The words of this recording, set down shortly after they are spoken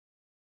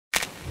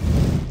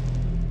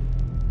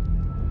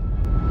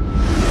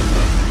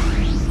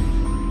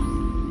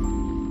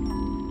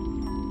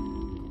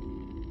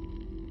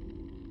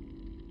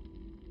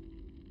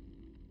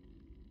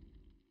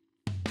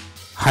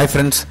Hi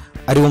friends,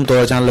 Arivom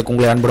Thozha சேனலுக்கு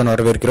உங்களை அன்புடன்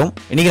வரவேற்கிறோம்.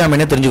 இன்னைக்கு நாம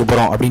என்ன தெரிஞ்சுக்க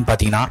போறோம் அப்படின்னு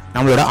பாத்தீங்கன்னா,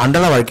 நம்மளோட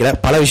அன்றாட வாழ்க்கையில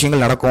பல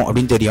விஷயங்கள் நடக்கும்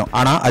அப்படின்னு தெரியும்.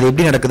 ஆனா அது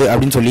எப்படி நடக்குது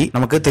அப்படின்னு சொல்லி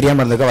நமக்கு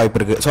தெரியாம இருக்க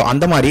வாய்ப்பு இருக்கு. சோ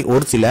அந்த மாதிரி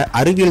ஒரு சில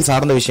அறிவியல்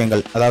சார்ந்த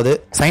விஷயங்கள், அதாவது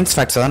சயின்ஸ்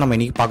ஃபேக்ட்ஸ் தான் நம்ம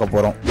இன்னைக்கு பார்க்க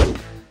போறோம்.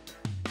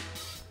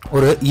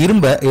 ஒரு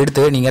இரும்பை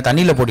எடுத்து நீங்க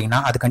தண்ணியில போட்டீங்கன்னா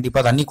அது கண்டிப்பா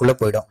தண்ணிக்குள்ள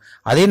போயிடும்.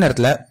 அதே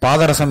நேரத்துல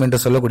பாதரசம் என்று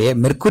சொல்லக்கூடிய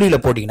மெர்க்குரியில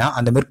போட்டீங்கன்னா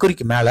அந்த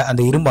மெர்க்குரிக்கு மேல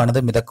அந்த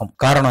இரும்பானது மிதக்கும்.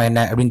 காரணம் என்ன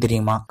அப்படின்னு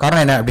தெரியுமா?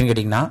 காரணம் என்ன அப்படின்னு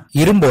கேட்டீங்கன்னா,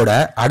 இரும்போட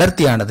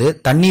அடர்த்தியானது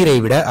தண்ணீரை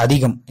விட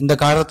அதிகம். இந்த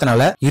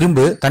காரணத்தினால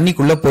இரும்பு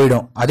தண்ணிக்குள்ள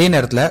போயிடும். அதே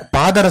நேரத்துல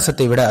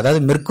பாதரசத்தை விட,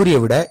 அதாவது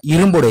மெர்க்குரியை விட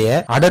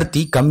இரும்புடைய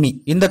அடர்த்தி கம்மி.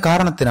 இந்த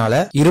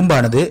காரணத்தினால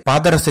இரும்பானது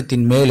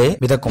பாதரசத்தின் மேலே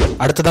மிதக்கும்.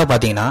 அடுத்ததா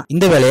பாத்தீங்கன்னா,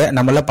 இந்த வேலையை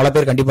நம்மள பல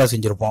பேர் கண்டிப்பா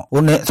செஞ்சிருப்போம்.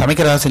 ஒண்ணு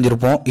சமைக்கிறதா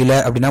செஞ்சிருப்போம், இல்ல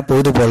அப்படின்னா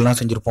பொழுது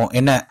போலாம் செஞ்சிருப்போம்.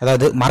 என்ன,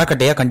 அதாவது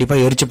மரக்கட்டையா கண்டிப்பா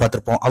எரிச்சு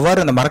பார்த்திருப்போம்.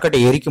 அவ்வாறு அந்த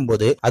மரக்கட்டையை எரிக்கும்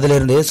போது அதுல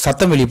இருந்து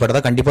சத்தம் வெளிப்படுறத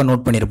கண்டிப்பா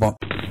நோட் பண்ணிருப்போம்.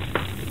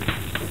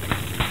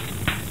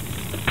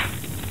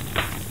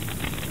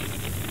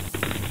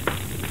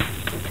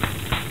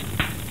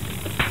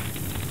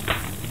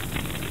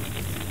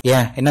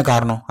 ஏன், என்ன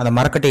காரணம்? அந்த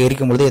மரக்கட்டை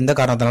எரிக்கும் பொழுது எந்த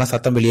காரணத்தினால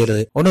சத்தம்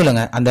வெளியேறுது? ஒண்ணும்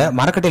இல்லைங்க, அந்த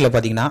மரக்கட்டையில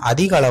பாத்தீங்கன்னா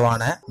அதிக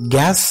அளவான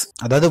கேஸ்,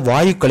 அதாவது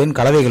வாயுக்களின்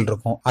கலவைகள்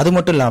இருக்கும். அது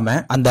மட்டும் இல்லாம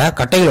அந்த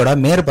கட்டைகளோட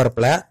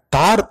மேற்பரப்புல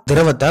தார்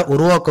திரவத்தை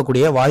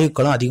உருவாக்கக்கூடிய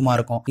வாயுக்களும் அதிகமா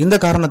இருக்கும். இந்த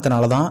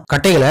காரணத்தினாலதான்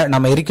கட்டைகளை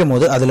நம்ம எரிக்கும்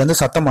போது அதுல இருந்து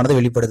சத்தமானது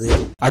வெளிப்படுது.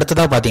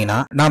 அடுத்ததா பாத்தீங்கன்னா,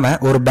 நாம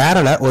ஒரு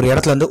பேரலை ஒரு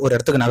இடத்துல இருந்து ஒரு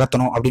இடத்துக்கு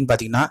நகர்த்தணும் அப்படின்னு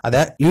பாத்தீங்கன்னா,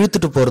 அதை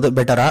இழுத்துட்டு போறது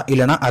பெட்டரா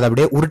இல்லனா அதை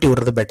அப்படியே உருட்டி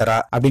விடுறது பெட்டரா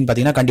அப்படின்னு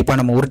பாத்தீங்கன்னா, கண்டிப்பா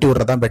நம்ம உருட்டி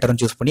விடுறதான்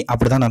பெட்டர்னு சூஸ் பண்ணி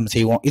அப்படிதான் நம்ம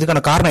செய்வோம்.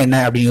 இதுக்கான காரணம் என்ன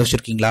அப்படின்னு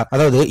யோசிச்சிருக்கீங்களா?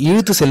 அதாவது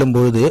இழுத்து செல்லும்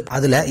போது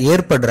அதுல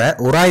ஏற்படுற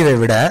உராய்வை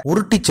விட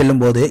உருட்டி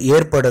செல்லும் போது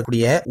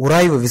ஏற்படக்கூடிய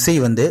உராய்வு விசை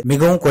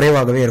மிகவும்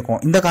குறைவாகவே இருக்கும்.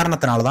 இந்த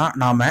காரணத்தினாலதான்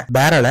நாம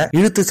பேரலை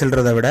இழுத்து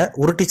செல்றதை விட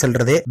உருட்டி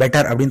செல்றதே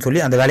பெட்டர் அப்படின்னு சொல்லி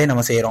அந்த வேலையை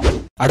நம்ம செய்யறோம்.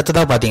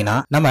 அடுத்ததா பாத்தீங்கன்னா,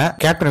 நம்ம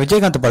கேப்டன்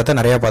விஜயகாந்த் படத்தை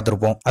நிறைய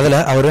பார்த்திருப்போம். அதுல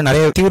அவரு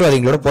நிறைய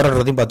தீவிரவாதிகளோட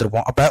போராடுறதையும்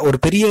பார்த்திருப்போம். அப்ப ஒரு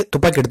பெரிய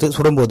துப்பாக்கி எடுத்து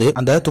சுடும்போது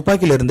அந்த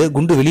துப்பாக்கியில இருந்து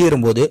குண்டு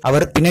வெளியேறும் போது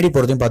அவர் பின்னாடி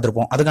போறதையும்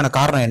பார்த்திருப்போம். அதுக்கான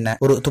காரணம் என்ன?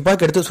 ஒரு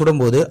துப்பாக்கி எடுத்து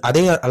சுடும்போது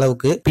அதே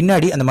அளவுக்கு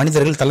பின்னாடி அந்த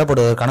மனிதர்கள்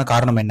தள்ளப்படுவதற்கான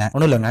காரணம் என்ன?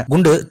 ஒண்ணும் இல்லைங்க,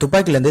 குண்டு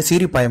துப்பாக்கியில இருந்து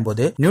சீறி பாயும்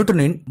போது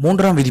நியூட்டனின்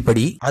 3ஆம்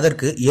விதிப்படி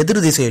அதற்கு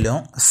எதிர்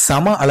திசையிலும்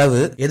சம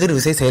அளவு எதிர்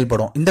விசை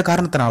செயல்படும். இந்த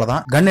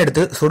காரணத்தினாலதான் கன்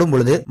எடுத்து சுடும்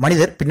பொழுது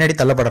மனிதர் பின்னாடி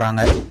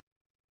தள்ளப்படுறாங்க.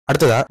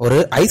 அடுத்ததா, ஒரு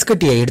ஐஸ்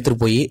கட்டியை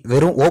எடுத்துட்டு போய்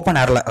வெறும் ஓபன்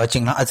ஏர்ல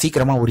வச்சீங்கன்னா அது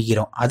சீக்கிரமா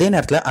உருகிரும். அதே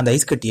நேரத்துல அந்த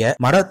ஐஸ் கட்டியை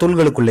மர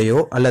தூள்களுக்குள்ளேயோ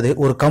அல்லது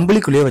ஒரு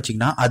கம்பளிக்குள்ளேயோ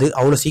வச்சீங்கன்னா அது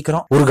அவ்வளவு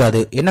சீக்கிரம்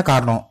உருகாது. என்ன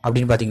காரணம்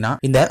அப்படின்னு பாத்தீங்கன்னா,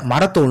 இந்த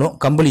மரத்தூளும்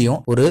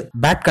கம்பளியும் ஒரு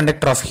பேட்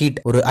கண்டக்டர் ஆஃப் ஹீட்,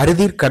 ஒரு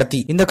அறுதிர்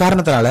கடத்தி. இந்த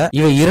காரணத்தினால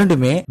இவை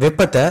இரண்டுமே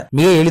வெப்பத்தை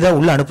மிக எளிதா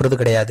உள்ள அனுப்புறது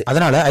கிடையாது.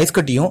 அதனால ஐஸ்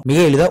கட்டியும் மிக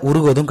எளிதா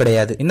உருகுவதும்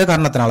கிடையாது. இந்த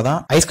காரணத்தினாலதான்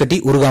ஐஸ் கட்டி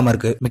உருகாம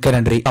இருக்கு. மிக்க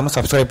நன்றி.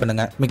 சப்ஸ்கிரைப்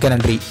பண்ணுங்க. மிக்க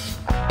நன்றி.